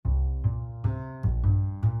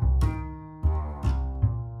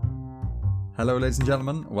Hello, ladies and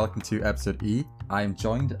gentlemen. Welcome to episode E. I am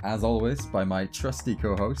joined, as always, by my trusty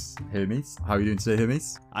co-host, Hermes. How are you doing today,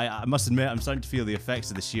 Hermes? I must admit, I'm starting to feel the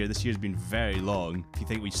effects of this year. This year's been very long, if you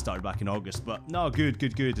think we started back in August. But no, good.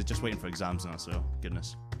 Just waiting for exams now, so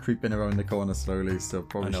goodness. Creeping around the corner slowly, so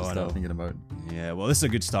probably should start thinking about. Yeah, well, this is a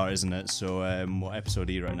good start, isn't it? So, what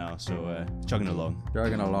episode E right now? So, chugging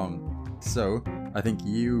along. So, I think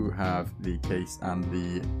you have the case and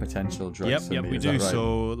the potential drugs. Yep, we do. Right?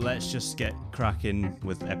 So, let's just get cracking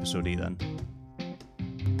with episode E then.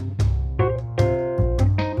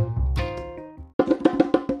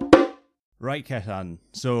 Right, Ketan.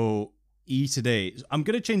 So, E today. I'm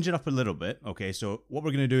going to change it up a little bit. Okay, so what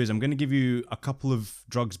we're going to do is I'm going to give you a couple of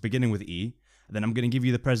drugs beginning with E, and then I'm going to give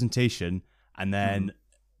you the presentation, and then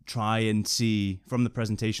try and see from the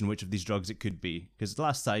presentation which of these drugs it could be. Because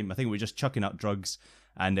last time, I think we were just chucking out drugs,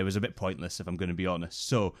 and it was a bit pointless, if I'm going to be honest.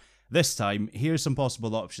 So, this time, here's some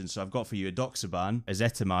possible options. So, I've got for you Edoxaban,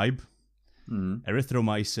 Ezetimibe,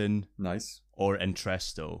 Erythromycin, nice, or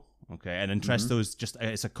Entresto. Okay, and Entresto is just,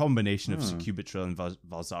 it's a combination of sacubitril and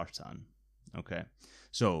valsartan. Okay,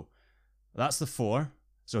 so that's the four.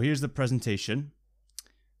 So here's the presentation.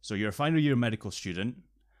 So you're a final year medical student,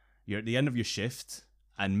 you're at the end of your shift,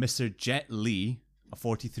 and Mr. Jet Li, a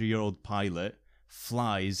 43-year-old pilot,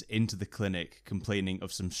 flies into the clinic complaining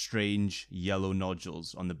of some strange yellow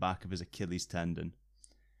nodules on the back of his Achilles tendon.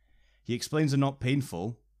 He explains they're not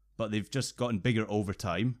painful, but they've just gotten bigger over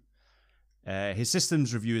time. His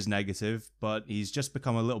systems review is negative, but he's just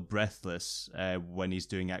become a little breathless when he's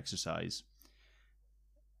doing exercise.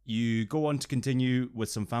 You go on to continue with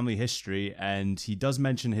some family history, and he does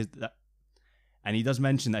mention that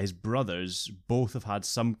his brothers both have had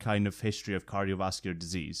some kind of history of cardiovascular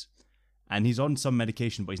disease, and he's on some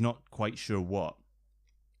medication, but he's not quite sure what.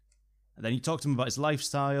 And then you talk to him about his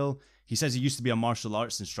lifestyle. He says he used to be a martial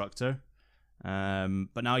arts instructor.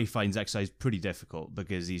 But now he finds exercise pretty difficult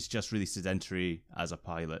because he's just really sedentary as a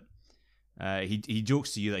pilot. He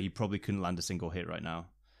jokes to you that he probably couldn't land a single hit right now.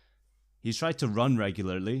 He's tried to run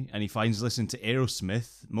regularly, and he finds listening to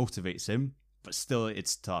Aerosmith motivates him, but still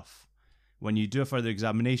it's tough. When you do a further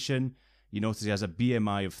examination, you notice he has a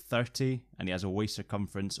BMI of 30 and he has a waist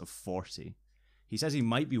circumference of 40. He says he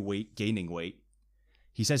might be gaining weight,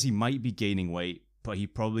 but he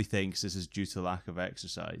probably thinks this is due to lack of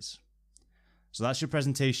exercise. So that's your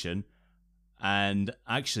presentation, and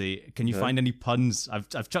actually, can you find any puns?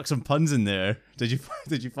 I've chucked some puns in there. Did you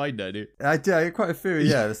find any? I did, quite a few.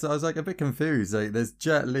 Yeah, so I was like a bit confused. Like, there's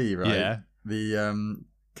Jet Li, right? Yeah. The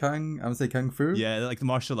Kung Fu. Yeah, like the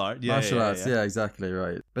martial art. Yeah, martial arts. Yeah, exactly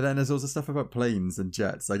right. But then there's also stuff about planes and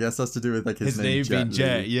jets. I guess that's to do with like his name being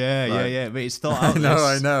Jet. Yeah. But it's thought out.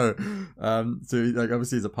 I know. So like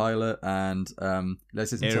obviously he's a pilot, and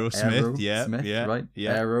let's just Aerosmith. Right?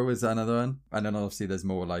 Yeah. Aero is another one, and then obviously there's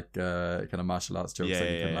more like kind of martial arts jokes.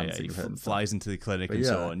 He flies into the clinic and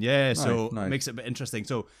so on. Yeah, so makes it a bit interesting.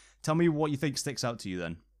 So tell me what you think sticks out to you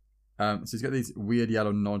then. So he's got these weird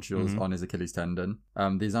yellow nodules on his Achilles tendon.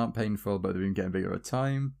 These aren't painful, but they've been getting bigger over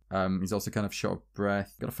time. He's also kind of short of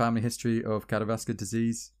breath. Got a family history of cardiovascular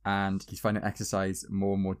disease, and he's finding exercise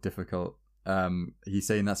more and more difficult. He's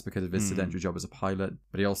saying that's because of his sedentary job as a pilot,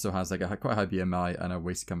 but he also has like quite a high BMI and a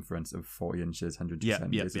waist circumference of 40 inches, 100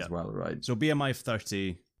 centimeters as well, right? So BMI of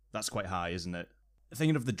 30, that's quite high, isn't it?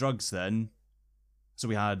 Thinking of the drugs then, so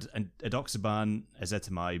we had Edoxaban,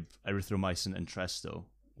 Ezetimibe, Erythromycin, and Entresto.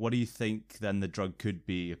 What do you think then the drug could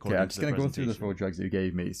be according to the presentation? I'm just going to go through the four drugs that you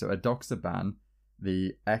gave me. So Edoxaban,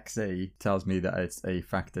 the XA tells me that it's a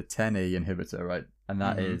factor 10A inhibitor, right? And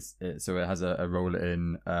that is, so it has a role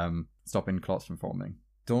in stopping clots from forming.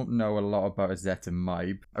 Don't know a lot about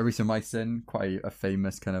Ezetimibe. Erythromycin, quite a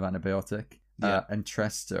famous kind of antibiotic.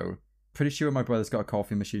 Entresto, pretty sure my brother's got a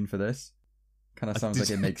coffee machine for this. Kind of sounds like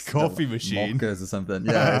it makes coffee machine mockers or something.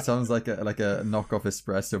 Yeah, it sounds like a knockoff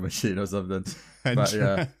espresso machine or something. But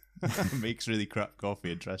yeah, makes really crap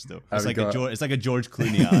coffee. Entresto. It's like a George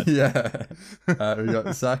Clooney ad. Yeah. We got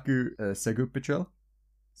sacubitril,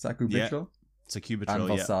 sacubitril, and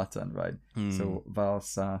valsartan. Right. So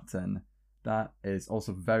valsartan. That is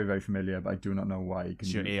also very, very familiar, but I do not know why.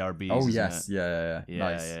 It's your ARBs. Oh yes, yeah.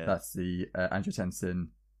 Nice. Yeah. That's the angiotensin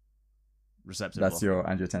receptor. That's your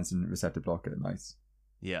angiotensin receptor blocker. Nice.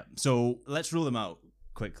 Yeah. So let's rule them out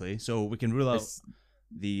quickly. So we can rule out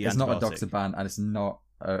the. It's not Edoxaban, and it's not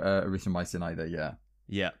erythromycin either. Yeah.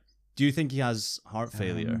 Yeah. Do you think he has heart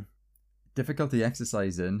failure? Difficulty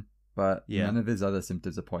exercising, but none of his other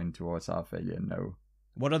symptoms are pointing towards heart failure. No.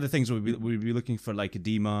 What other things would we be looking for? Like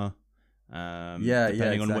edema,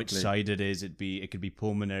 Depending on which side it is, it could be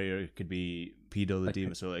pulmonary or it could be pedal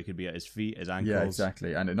edema, so it could be at his feet, his ankles. Yeah,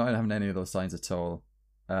 exactly. And not having any of those signs at all.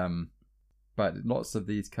 But lots of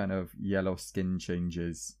these kind of yellow skin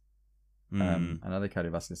changes and other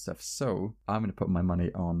cardiovascular stuff. So I'm going to put my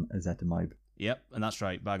money on Ezetimibe. Yep, and that's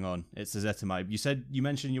right, bang on. It's Ezetimibe. You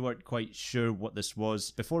mentioned you weren't quite sure what this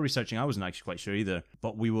was. Before researching, I wasn't actually quite sure either,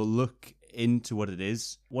 but we will look into what it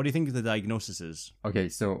is. What do you think the diagnosis is? Okay,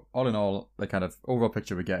 so all in all, the kind of overall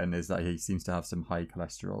picture we're getting is that he seems to have some high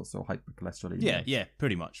cholesterol, so hypercholesterolemia. Yeah,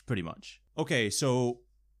 pretty much. Okay, so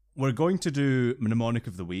we're going to do mnemonic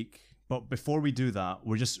of the week. But before we do that,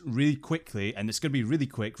 we're just really quickly, and it's going to be really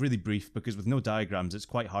quick, really brief, because with no diagrams, it's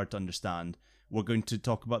quite hard to understand. We're going to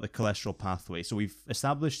talk about the cholesterol pathway. So we've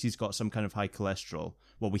established he's got some kind of high cholesterol.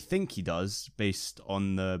 Well, we think he does based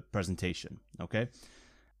on the presentation, okay?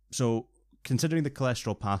 So considering the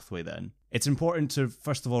cholesterol pathway then, it's important to,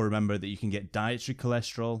 first of all, remember that you can get dietary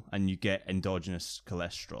cholesterol and you get endogenous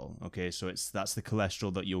cholesterol, okay? So that's the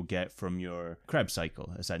cholesterol that you'll get from your Krebs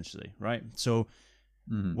cycle, essentially, right? So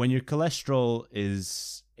when your cholesterol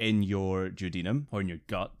is in your duodenum, or in your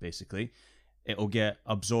gut, basically, it'll get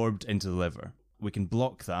absorbed into the liver. We can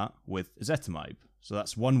block that with Ezetimibe. So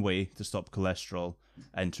that's one way to stop cholesterol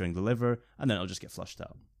entering the liver, and then it'll just get flushed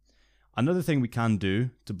out. Another thing we can do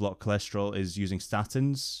to block cholesterol is using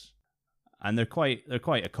statins, and they're quite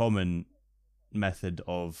a common method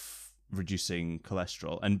of reducing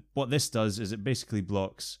cholesterol. And what this does is it basically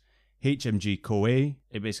blocks HMG-CoA.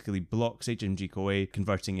 It basically blocks HMG-CoA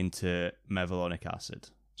converting into mevalonic acid.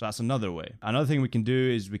 So that's another way. Another thing we can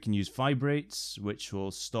do is we can use fibrates, which will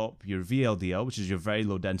stop your VLDL, which is your very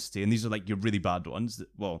low density. And these are like your really bad ones.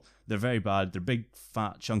 Well, they're very bad. They're big,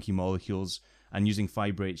 fat, chunky molecules. And using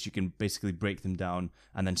fibrates, you can basically break them down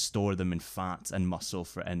and then store them in fat and muscle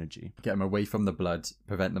for energy. Get them away from the blood,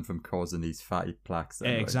 prevent them from causing these fatty plaques.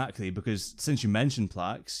 Then, exactly, because since you mentioned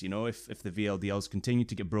plaques, if the VLDLs continue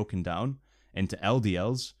to get broken down into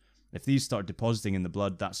LDLs, if these start depositing in the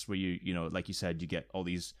blood, that's where you like you said, you get all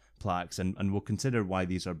these plaques, and we'll consider why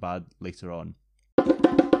these are bad later on.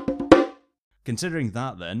 Considering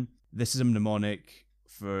that then, this is a mnemonic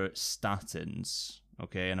for statins.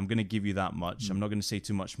 Okay, and I'm going to give you that much. I'm not going to say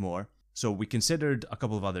too much more. So we considered a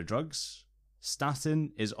couple of other drugs.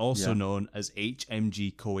 Statin is also known as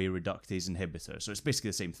HMG-CoA reductase inhibitor. So it's basically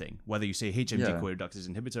the same thing. Whether you say HMG-CoA reductase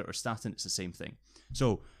inhibitor or statin, it's the same thing.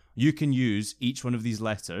 So you can use each one of these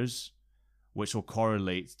letters, which will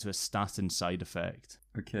correlate to a statin side effect.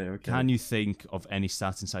 Okay. Can you think of any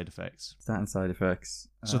statin side effects? Statin side effects.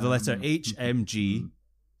 So the letter HMG,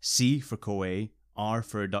 C for CoA, R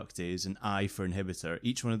for reductase, and I for inhibitor.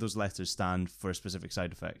 Each one of those letters stand for a specific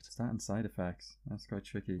side effect. Statin side effects. That's quite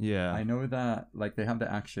tricky. Yeah. I know that they have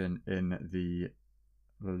the action in the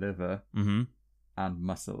liver and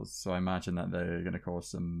muscles. So I imagine that they're going to cause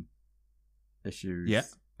some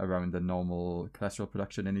issues around the normal cholesterol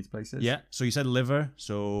production in these places. Yeah. So you said liver.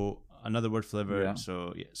 So another word for liver. Yeah.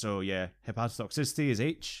 So hepatotoxicity is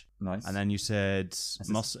H. Nice. And then you said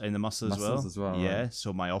in the muscle as well. Yeah. Right.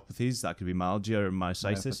 So myopathies, that could be myalgia or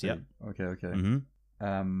myositis. Yeah. Okay.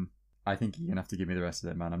 I think you're gonna have to give me the rest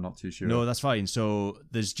of it, man. I'm not too sure. No, that's fine. So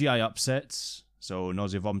there's GI upsets, so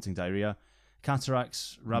nausea, vomiting, diarrhea,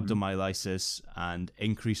 cataracts, rhabdomyolysis, and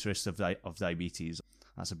increased risk of diabetes.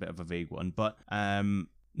 That's a bit of a vague one, but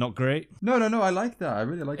not great. No. I like that. I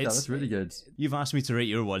really like that. That's really good. You've asked me to rate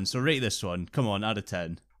your one, so rate this one. Come on, out of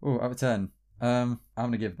 10. Oh, out of 10. I'm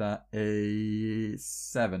gonna give that a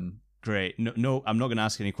 7. Great. No, I'm not gonna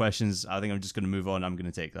ask any questions. I think I'm just gonna move on. I'm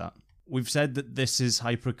gonna take that. We've said that this is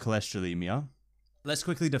hypercholesterolemia. Let's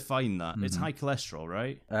quickly define that. It's high cholesterol,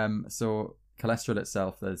 right? So cholesterol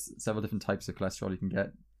itself, there's several different types of cholesterol you can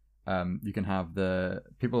get. You can have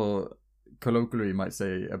people colloquially might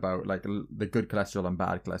say about the good cholesterol and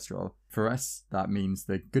bad cholesterol. For us, that means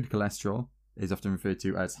the good cholesterol is often referred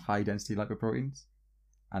to as high density lipoproteins,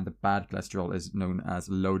 and the bad cholesterol is known as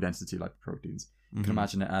low density lipoproteins. You can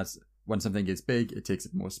imagine it as when something is big, it takes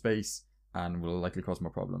up more space and will likely cause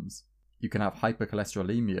more problems. You can have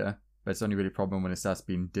hypercholesterolemia, but it's only really a problem when it starts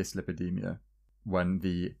being dyslipidemia, when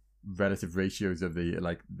the relative ratios of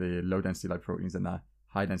the low density lipoproteins and the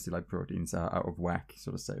high density lipoproteins are out of whack,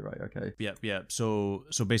 so to say, right? Okay. Yep. So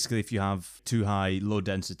basically, if you have too high low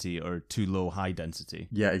density or too low high density.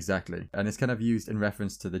 Yeah, exactly. And it's kind of used in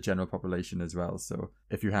reference to the general population as well. So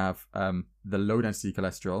if you have the low density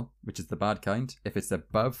cholesterol, which is the bad kind, if it's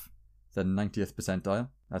above the 90th percentile,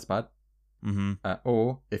 that's bad.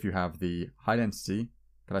 Or if you have the high density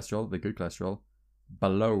cholesterol, the good cholesterol,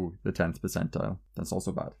 below the 10th percentile, that's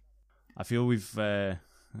also bad. I feel we've kind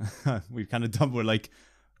of done. We're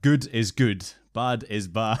good is good, bad is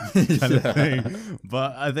bad kind of thing.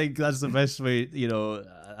 But I think that's the best way,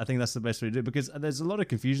 I think that's the best way to do it, because there's a lot of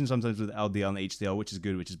confusion sometimes with LDL and HDL, which is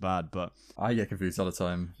good, which is bad. But I get confused all the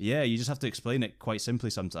time. Yeah, you just have to explain it quite simply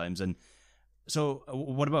sometimes. And so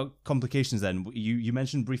what about complications then? You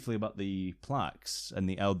mentioned briefly about the plaques and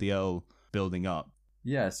the LDL building up.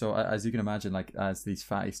 Yeah, so as you can imagine, like as these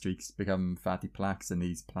fatty streaks become fatty plaques and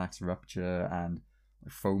these plaques rupture and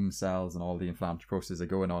foam cells and all the inflammatory processes are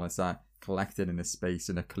going on, it's that collected in this space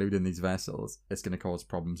and occluding these vessels, it's going to cause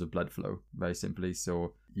problems with blood flow, very simply.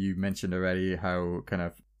 So you mentioned already how kind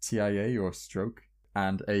of TIA or stroke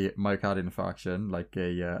and a myocardial infarction, like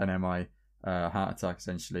an MI, heart attack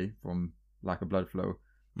essentially from lack of blood flow,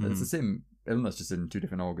 it's the same illness, just in two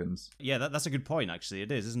different organs. Yeah, that's a good point, actually.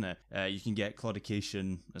 It is, isn't it? You can get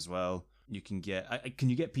claudication as well. You can get can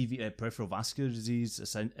you get peripheral vascular disease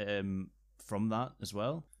from that as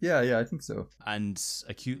well? Yeah, I think so. And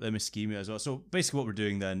acute limb ischemia as well. So basically what we're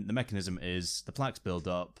doing then, the mechanism is the plaques build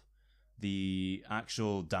up, the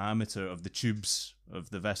actual diameter of the tubes of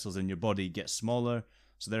the vessels in your body gets smaller,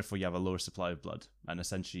 so therefore you have a lower supply of blood, and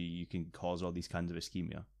essentially you can cause all these kinds of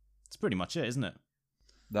ischemia. That's pretty much it, isn't it?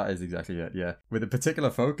 That is exactly it, yeah. With a particular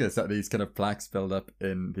focus that these kind of plaques build up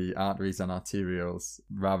in the arteries and arterioles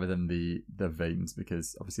rather than the veins,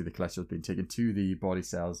 because obviously the cholesterol has been taken to the body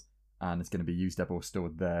cells and it's going to be used up or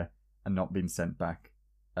stored there and not being sent back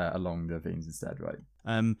along the veins instead, right?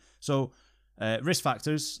 So risk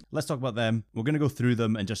factors, let's talk about them. We're going to go through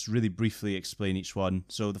them and just really briefly explain each one.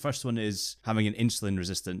 So the first one is having an insulin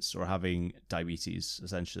resistance or having diabetes,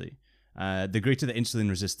 essentially. The greater the insulin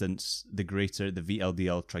resistance, the greater the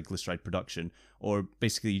VLDL triglyceride production, or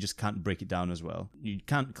basically you just can't break it down as well. You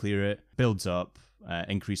can't clear it, builds up,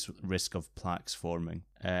 increased risk of plaques forming.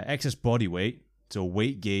 Excess body weight, so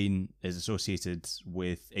weight gain is associated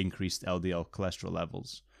with increased LDL cholesterol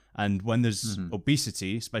levels. And when there's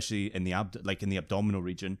obesity, especially in the abdominal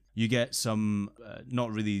region, you get some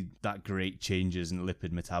not really that great changes in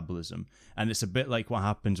lipid metabolism. And it's a bit like what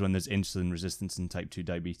happens when there's insulin resistance in type 2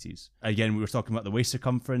 diabetes. Again, we were talking about the waist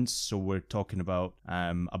circumference, so we're talking about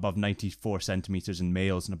above 94 centimeters in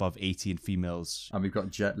males and above 80 in females. And we've got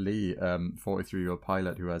Jet Li, 43-year-old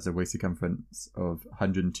pilot who has a waist circumference of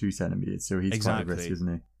 102 centimeters, so he's quite at risk,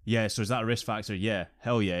 isn't he? Yeah, so is that a risk factor? Yeah,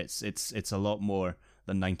 hell yeah, it's a lot more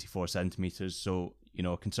than 94 centimeters, so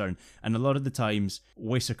a concern. And a lot of the times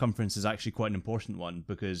waist circumference is actually quite an important one,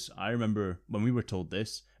 because I remember when we were told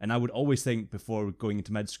this, and I would always think before going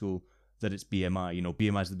into med school that it's BMI.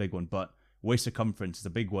 BMI is the big one, but waist circumference is a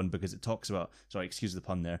big one because it talks about, sorry, excuse the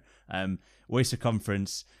pun there, waist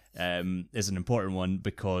circumference is an important one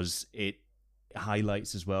because it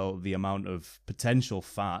highlights as well the amount of potential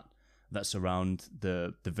fat that's around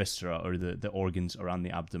the viscera or the organs around the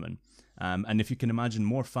abdomen. And if you can imagine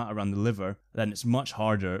more fat around the liver, then it's much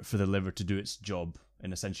harder for the liver to do its job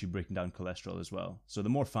in essentially breaking down cholesterol as well. So the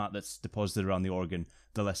more fat that's deposited around the organ,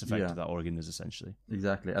 the less effective that organ is essentially.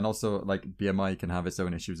 Exactly. And also, like, BMI can have its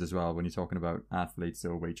own issues as well. When you're talking about athletes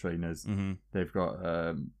or weight trainers, they've got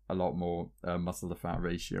a lot more muscle to fat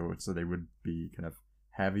ratio, so they would be kind of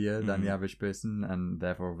heavier than the average person, and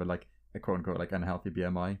therefore with like a quote-unquote like unhealthy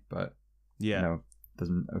BMI. But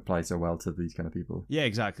doesn't apply so well to these kind of people. Yeah,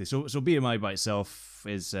 exactly. So BMI by itself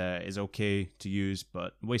is okay to use,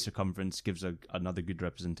 but waist circumference gives another good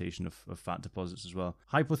representation of fat deposits as well.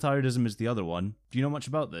 Hypothyroidism is the other one. Do you know much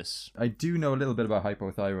about this? I do know a little bit about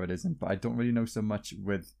hypothyroidism, but I don't really know so much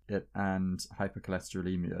with it and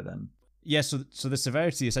hypercholesterolemia then. Yeah, so the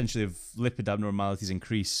severity essentially of lipid abnormalities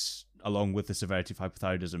increase along with the severity of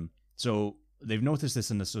hypothyroidism. So they've noticed this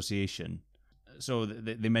in association. So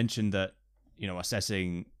they mentioned that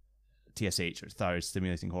assessing TSH or thyroid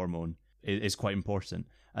stimulating hormone is quite important.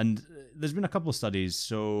 And there's been a couple of studies.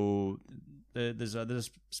 So there's a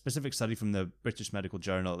specific study from the British Medical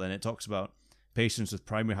Journal, and it talks about patients with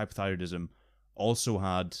primary hypothyroidism also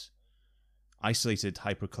had isolated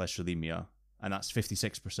hypercholesterolemia, and that's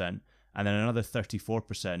 56%. And then another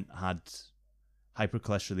 34% had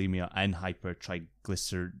hypercholesterolemia and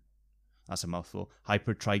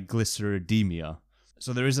hypertriglyceridemia.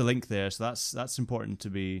 So there is a link there. So that's important to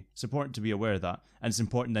be aware of that, and it's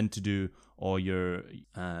important then to do all your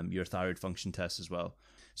thyroid function tests as well.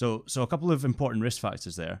 So a couple of important risk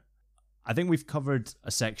factors there. I think we've covered a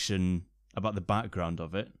section about the background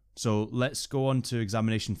of it. So let's go on to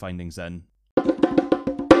examination findings then.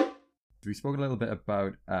 We spoke a little bit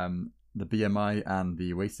about the BMI and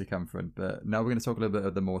the waist circumference, but now we're going to talk a little bit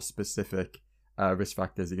of the more specific risk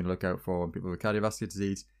factors you're going to look out for in people with cardiovascular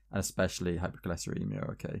disease, and especially hypercholesterolemia.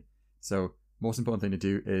 Okay, so most important thing to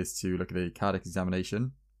do is to look at the cardiac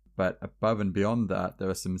examination. But above and beyond that, there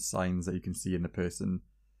are some signs that you can see in the person.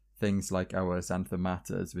 Things like our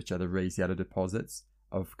xanthomatoes, which are the raised yellow deposits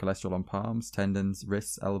of cholesterol on palms, tendons,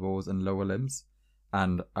 wrists, elbows, and lower limbs.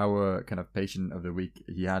 And our kind of patient of the week,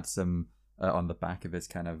 he had some on the back of his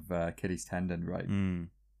kind of Achilles tendon, right?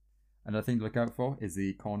 Another thing to look out for is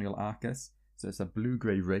the corneal arcus. So it's a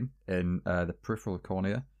blue-grey ring in the peripheral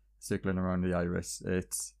cornea, circling around the iris.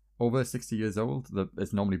 It's over 60 years old.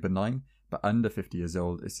 It's normally benign, but under 50 years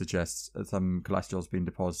old, it suggests some cholesterol's been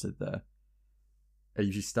deposited there. It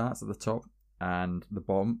usually starts at the top and the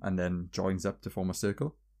bottom, and then joins up to form a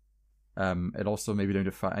circle. It also may be doing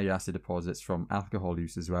to fatty acid deposits from alcohol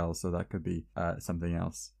use as well, so that could be something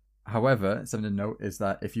else. However, something to note is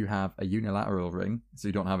that if you have a unilateral ring, so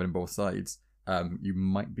you don't have it on both sides, you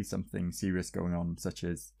might be something serious going on, such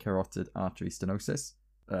as carotid artery stenosis,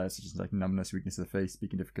 such as like numbness, weakness of the face,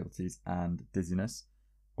 speaking difficulties, and dizziness,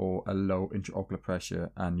 or a low intraocular pressure,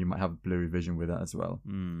 and you might have blurry vision with that as well.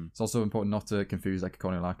 It's also important not to confuse like a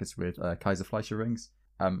corneal arcus with Kaiser-Fleischer rings.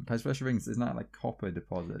 Kaiser-Fleischer rings, isn't that like copper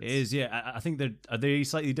deposits? It is, yeah. I think are they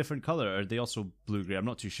slightly different color, or are they also blue-grey? I'm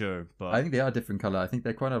not too sure, but I think they are a different color. I think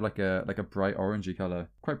they're kind of like a bright orangey color.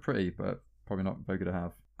 Quite pretty, but probably not very good to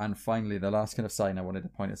have. And finally, the last kind of sign I wanted to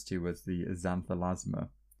point us to was the xanthelasma.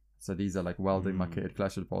 So these are like well-demarcated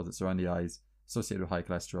cholesterol deposits around the eyes associated with high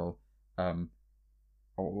cholesterol.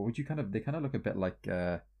 Or would you they kind of look a bit like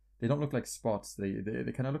they don't look like spots. They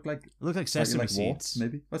kind of look like sesame seeds, warts,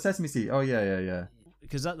 maybe. Oh, sesame seed. Oh yeah.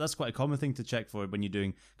 Because that's quite a common thing to check for when you're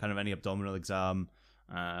doing kind of any abdominal exam.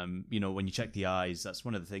 When you check the eyes, that's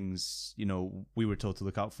one of the things we were told to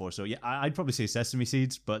look out for. So yeah, I'd probably say sesame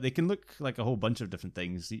seeds, but they can look like a whole bunch of different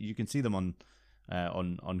things. You can see them on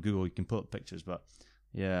Google. You can pull up pictures, but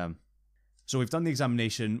yeah. So we've done the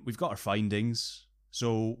examination. We've got our findings.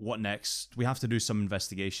 So what next? We have to do some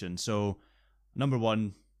investigation. So number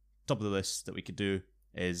one, top of the list that we could do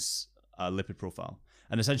is a lipid profile.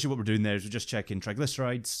 And essentially what we're doing there is we're just checking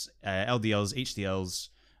triglycerides, LDLs, HDLs,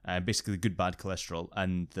 basically good, bad cholesterol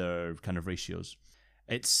and their kind of ratios.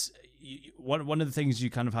 It's one of the things you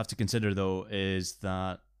kind of have to consider though is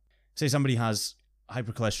that, say somebody has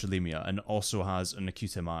hypercholesterolemia and also has an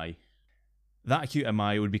acute MI. That acute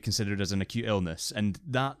MI would be considered as an acute illness, and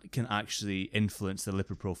that can actually influence the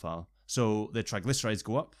lipid profile. So the triglycerides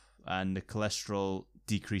go up and the cholesterol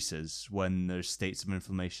decreases when there's states of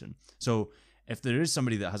inflammation. So if there is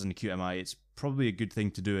somebody that has an acute MI, it's probably a good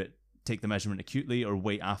thing to take the measurement acutely or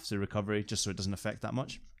wait after recovery, just so it doesn't affect that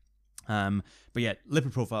much. But yeah,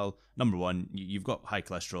 lipid profile, number one, you've got high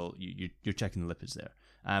cholesterol, you're checking the lipids there.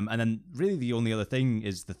 And then really the only other thing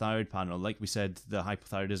is the thyroid panel. Like we said, the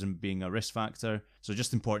hypothyroidism being a risk factor, so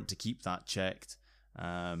just important to keep that checked.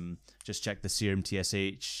 Just check the serum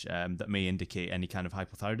TSH that may indicate any kind of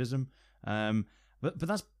hypothyroidism. But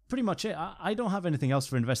that's pretty much it. I don't have anything else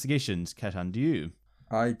for investigations. Ketan, do you?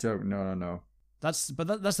 I don't. No. That's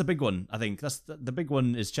the big one. I think that's the big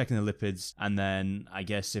one is checking the lipids, and then I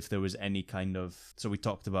guess if there was any kind of, so we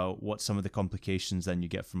talked about what some of the complications then you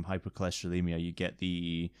get from hypercholesterolemia. You get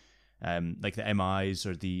the like the MIs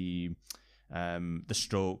or the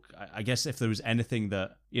stroke. I guess if there was anything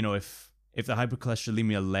that if the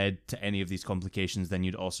hypercholesterolemia led to any of these complications, then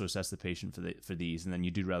you'd also assess the patient for these, and then you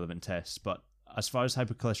do relevant tests. But as far as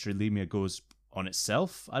hypercholesterolemia goes on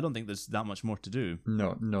itself, I don't think there's that much more to do.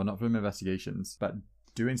 No, not from investigations. But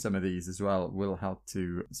doing some of these as well will help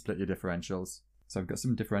to split your differentials. So I've got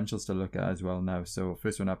some differentials to look at as well now. So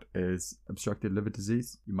first one up is obstructive liver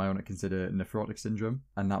disease. You might want to consider nephrotic syndrome,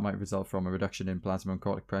 and that might result from a reduction in plasma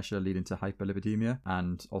oncotic pressure leading to hyperlipidemia.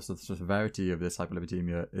 And also the severity of this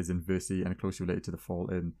hyperlipidemia is inversely and closely related to the fall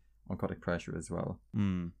in oncotic pressure as well.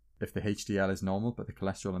 If the HDL is normal but the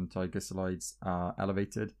cholesterol and triglycerides are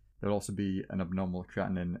elevated, there'll also be an abnormal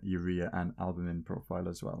creatinine, urea, and albumin profile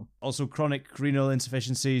as well. Also, chronic renal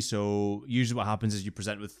insufficiency. So usually what happens is you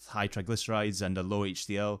present with high triglycerides and a low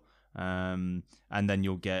HDL, and then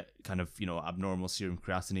you'll get kind of, abnormal serum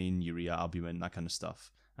creatinine, urea, albumin, that kind of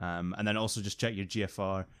stuff. And then also just check your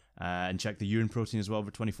GFR and check the urine protein as well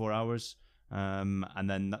for 24 hours. And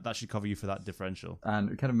then that should cover you for that differential.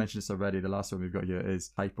 And we kind of mentioned this already. The last one we've got here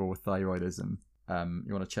is hypothyroidism.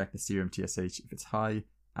 You want to check the serum TSH if it's high,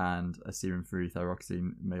 and a serum-free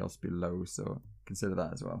thyroxine may also be low, so consider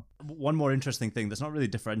that as well. One more interesting thing that's not really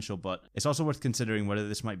differential, but it's also worth considering whether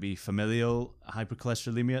this might be familial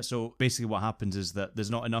hypercholesterolemia. So basically what happens is that there's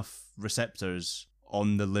not enough receptors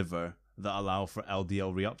on the liver that allow for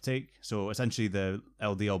LDL reuptake. So essentially the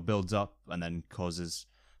LDL builds up and then causes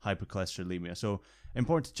hypercholesterolemia. So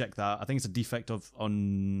important to check that. I think it's a defect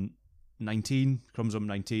on chromosome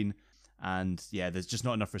 19. And yeah, there's just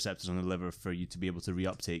not enough receptors on the liver for you to be able to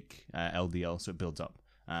reuptake LDL, so it builds up.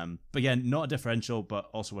 But again, not a differential, but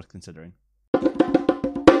also worth considering.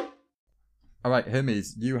 All right,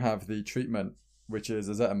 Hermes, you have the treatment, which is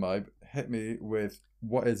ezetimibe. Hit me with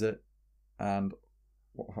what is it, and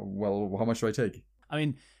well, how much do I take? I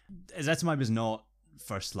mean, ezetimibe is not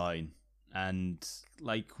first line, and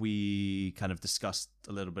like we kind of discussed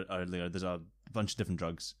a little bit earlier, there's a bunch of different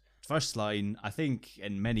drugs. First line, I think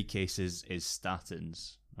in many cases, is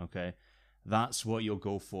statins. Okay, that's what you'll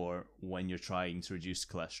go for when you're trying to reduce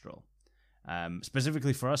cholesterol.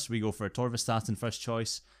 Specifically for us, we go for atorvastatin first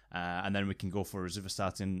choice, and then we can go for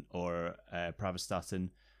rosuvastatin or pravastatin,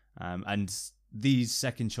 and these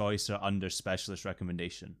second choice are under specialist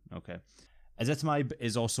recommendation. Okay, ezetimibe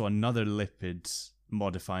is also another lipid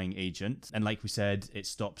modifying agent, and like we said, it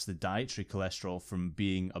stops the dietary cholesterol from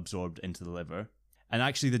being absorbed into the liver. And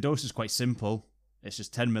actually, the dose is quite simple. It's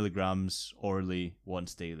just 10 milligrams orally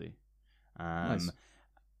once daily. Nice.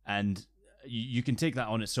 And you can take that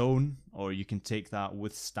on its own, or you can take that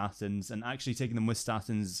with statins. And actually, taking them with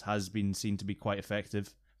statins has been seen to be quite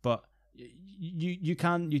effective. But you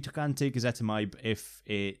can take ezetimibe if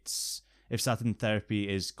statin therapy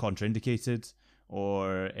is contraindicated,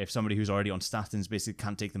 or if somebody who's already on statins basically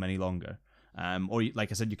can't take them any longer. Or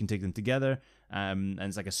like I said, you can take them together, and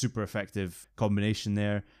it's like a super effective combination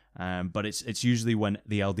there. But it's usually when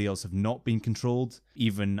the LDLs have not been controlled,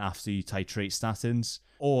 even after you titrate statins,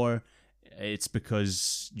 or it's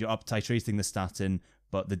because you're up titrating the statin,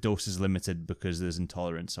 but the dose is limited because there's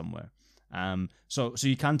intolerance somewhere. So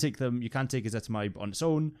you can take them. You can take ezetimibe on its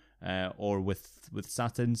own, or with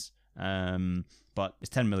statins. But it's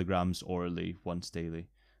 10 milligrams orally once daily.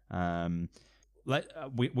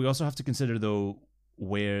 We also have to consider, though,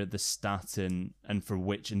 where the statin and for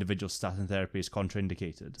which individual statin therapy is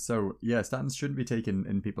contraindicated. So, yeah, statins shouldn't be taken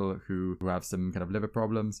in people who have some kind of liver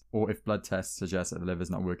problems, or if blood tests suggest that the liver's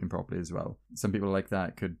not working properly as well. Some people like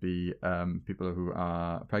that could be people who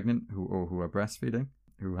are pregnant or who are breastfeeding,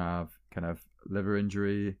 who have kind of liver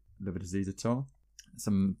injury, liver disease at all.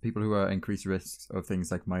 Some people who are increased risks of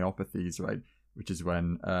things like myopathies, right, which is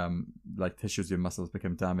when like tissues of your muscles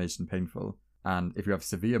become damaged and painful. And if you have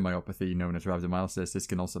severe myopathy known as rhabdomyolysis, this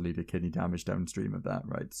can also lead to kidney damage downstream of that,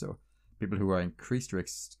 right? So people who are increased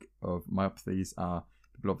risk of myopathies are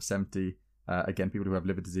people over 70, again, people who have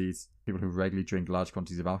liver disease, people who regularly drink large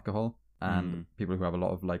quantities of alcohol, and people who have a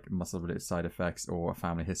lot of like muscle-related side effects or a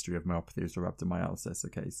family history of myopathies or rhabdomyolysis.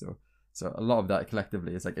 Okay, so a lot of that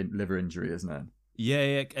collectively is like liver injury, isn't it?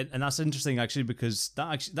 Yeah, and that's interesting actually, because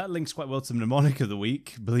that links quite well to the mnemonic of the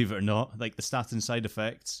week, believe it or not, like the statin side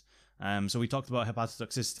effects. So we talked about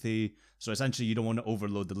hepatotoxicity. So essentially, you don't want to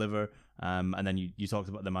overload the liver. And then you talked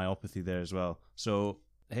about the myopathy there as well. So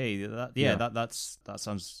hey, that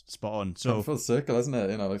sounds spot on. So full circle, isn't it?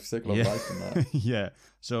 You know, like circle of life and that. Yeah.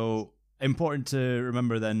 So important to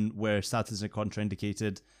remember then where statins are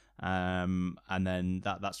contraindicated, and then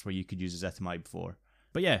that's where you could use ezetimibe for.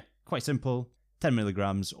 But yeah, quite simple. 10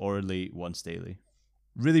 milligrams orally once daily.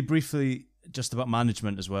 Really briefly, just about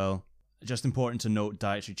management as well. Just important to note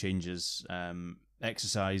dietary changes,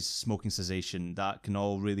 exercise, smoking cessation, that can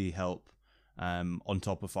all really help on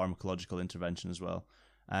top of pharmacological intervention as well.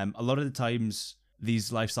 A lot of the times,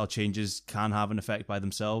 these lifestyle changes can have an effect by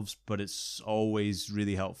themselves, but it's always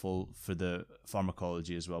really helpful for the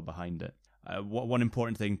pharmacology as well behind it. One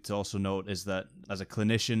important thing to also note is that as a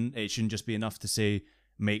clinician, it shouldn't just be enough to say,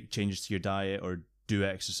 make changes to your diet or do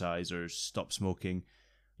exercise or stop smoking.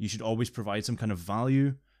 You should always provide some kind of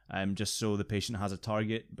value, just so the patient has a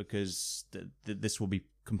target, because this will be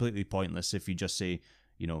completely pointless if you just say,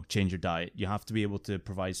 change your diet. You have to be able to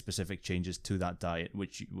provide specific changes to that diet,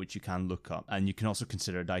 which you can look up. And you can also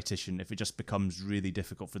consider a dietitian if it just becomes really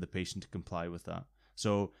difficult for the patient to comply with that.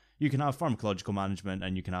 So you can have pharmacological management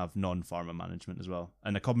and you can have non-pharma management as well.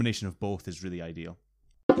 And a combination of both is really ideal.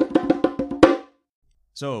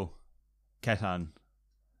 So, Ketan,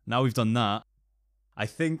 now we've done that, I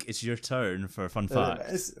think it's your turn for a fun fact.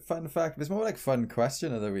 It's fun fact, but it's more like fun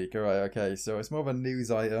question of the week. All right, okay. So it's more of a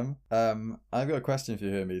news item. I've got a question for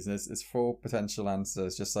you, Hermes, and it's 4 potential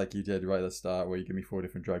answers, just like you did right at the start, where you give me 4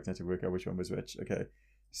 different drugs and I had to work out which one was which. Okay.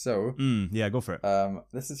 So yeah, go for it.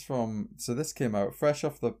 This came out fresh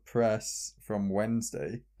off the press from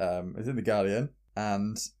Wednesday. It's in the Guardian,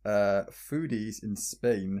 and foodies in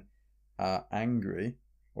Spain are angry,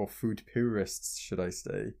 or food purists, should I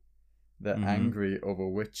say? They're angry over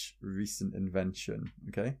which recent invention?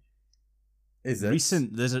 Okay, is it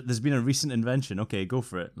recent? There's been a recent invention. Okay, go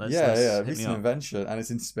for it. Let's recent invention, and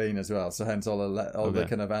it's in Spain as well. So hence all the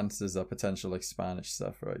kind of answers are potential like Spanish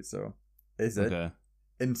stuff, right? So, is it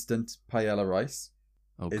instant paella rice?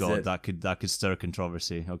 Oh Is god, it- that could stir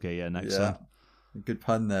controversy. Okay, yeah, next one. Good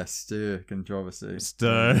pun there. Stir controversy.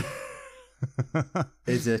 Stir.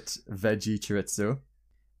 Is it veggie chorizo?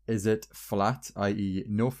 Is it flat, i.e.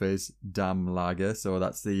 no fizz, dam lager? So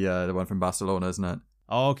that's the one from Barcelona, isn't it?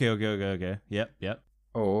 Oh, okay. Yep.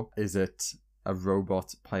 Or is it a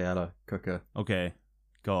robot paella cooker? Okay.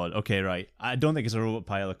 God. Okay, right. I don't think it's a robot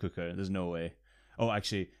paella cooker. There's no way. Oh,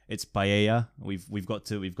 actually, it's paella. We've got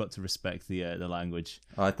to respect the language.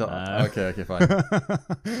 Oh, I thought okay, fine. I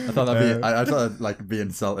thought that'd be I thought that'd, like be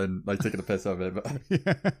insulting, like taking the piss out of it. But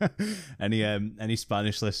yeah. Any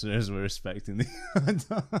Spanish listeners were respecting the.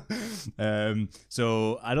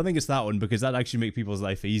 So I don't think it's that one because that actually make people's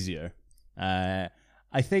life easier. I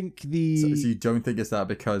think so you don't think it's that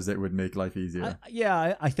because it would make life easier?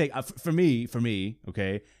 I think for me,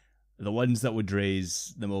 okay, the ones that would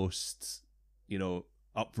raise the most,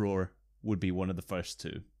 uproar would be one of the first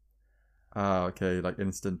two. Okay, like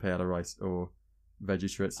instant paella rice or veggie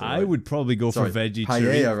chorizo. I would probably go for veggie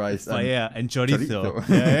paella rice and chorizo.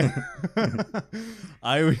 Yeah.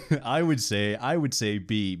 I would say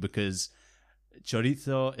B because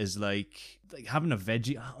chorizo is like having a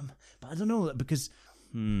veggie, but I don't know because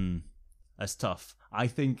that's tough. I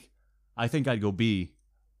think I'd go B.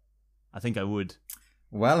 I think I would.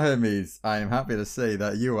 Well, Hermes, I am happy to say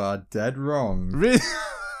that you are dead wrong. Really?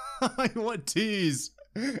 What tease?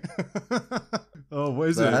 Oh, what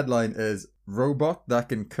is it? The headline is robot that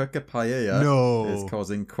can cook a paella is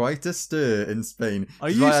causing quite a stir in Spain. Are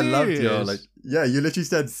you serious? I loved your you literally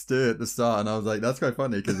said stir at the start, and I was like, that's quite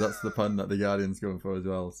funny because that's the pun that the Guardian's going for as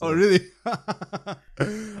well. So. Oh, really?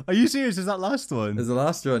 Are you serious? Is that last one? Is the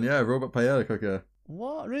last one? Yeah, robot paella cooker.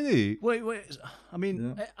 What? Really? Wait. I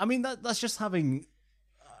mean, that's just having.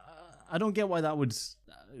 I don't get why that would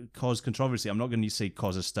cause controversy. I'm not going to say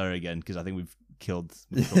cause a stir again because I think we've killed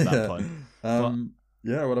that pun.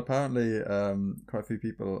 Well, apparently, quite a few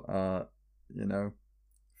people are,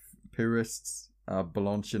 purists are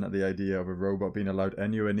blanching at the idea of a robot being allowed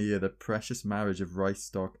anywhere near the precious marriage of rice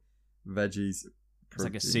stock, veggies, protein. It's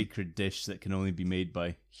like a sacred dish that can only be made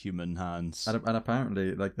by human hands. And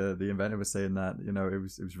apparently, like the inventor was saying that it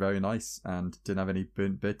was very nice and didn't have any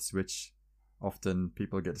burnt bits, which often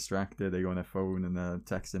people get distracted. They go on their phone and they're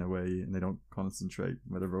texting away and they don't concentrate.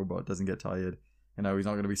 Where the robot doesn't get tired. He's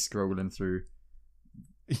not going to be scrolling through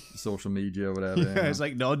social media or whatever. Yeah, it's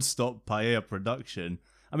like non-stop paella production.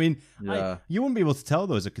 I mean, you wouldn't be able to tell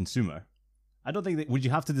though as a consumer. I don't think that. Would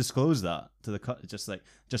you have to disclose that to the just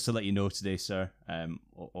to let you know today, sir,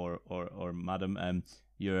 or madam,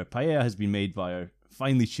 your paella has been made by our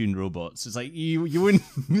finely tuned robots. It's like you wouldn't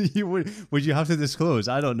would you have to disclose?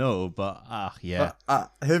 I don't know, but yeah.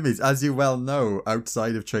 Hermes, as you well know,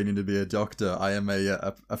 outside of training to be a doctor, I am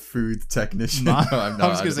a food technician. I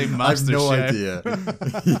was going to say master chef. I have no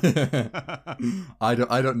idea.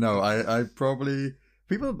 I don't know. I probably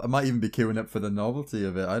people might even be queuing up for the novelty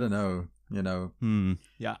of it. I don't know.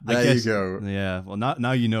 Yeah. There you go. Yeah. Well,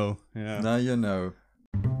 now you know. Yeah. Now you know.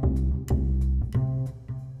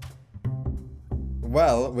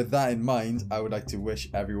 Well, with that in mind, I would like to wish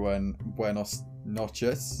everyone buenos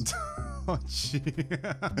noches. Oh, gee.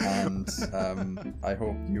 And I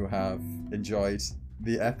hope you have enjoyed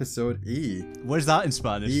the episode E. Where's that in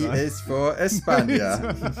Spanish? E is for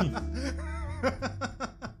España.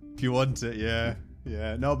 If you want it, yeah.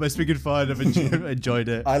 Yeah, no, but it's been good fun. I've enjoyed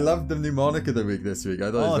it. I loved the mnemonic of the week this week.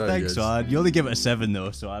 I thought it was very thanks, good. man. You only give it a 7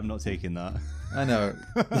 though, so I'm not taking that. I know.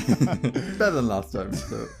 Better than last time.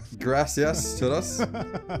 So, gracias todos.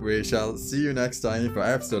 We shall see you next time for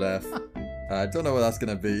episode F. I don't know what that's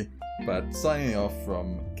going to be, but signing off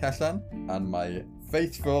from Cellan and my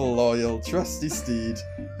faithful, loyal, trusty steed,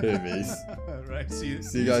 Hermes. Right, see you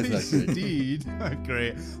guys next week. Steed.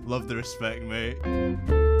 Great. Love the respect, mate.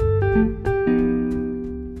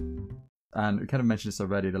 And we kind of mentioned this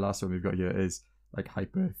already. The last one we've got here is like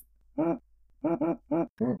hyper.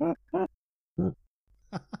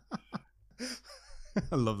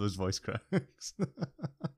 I love those voice cracks.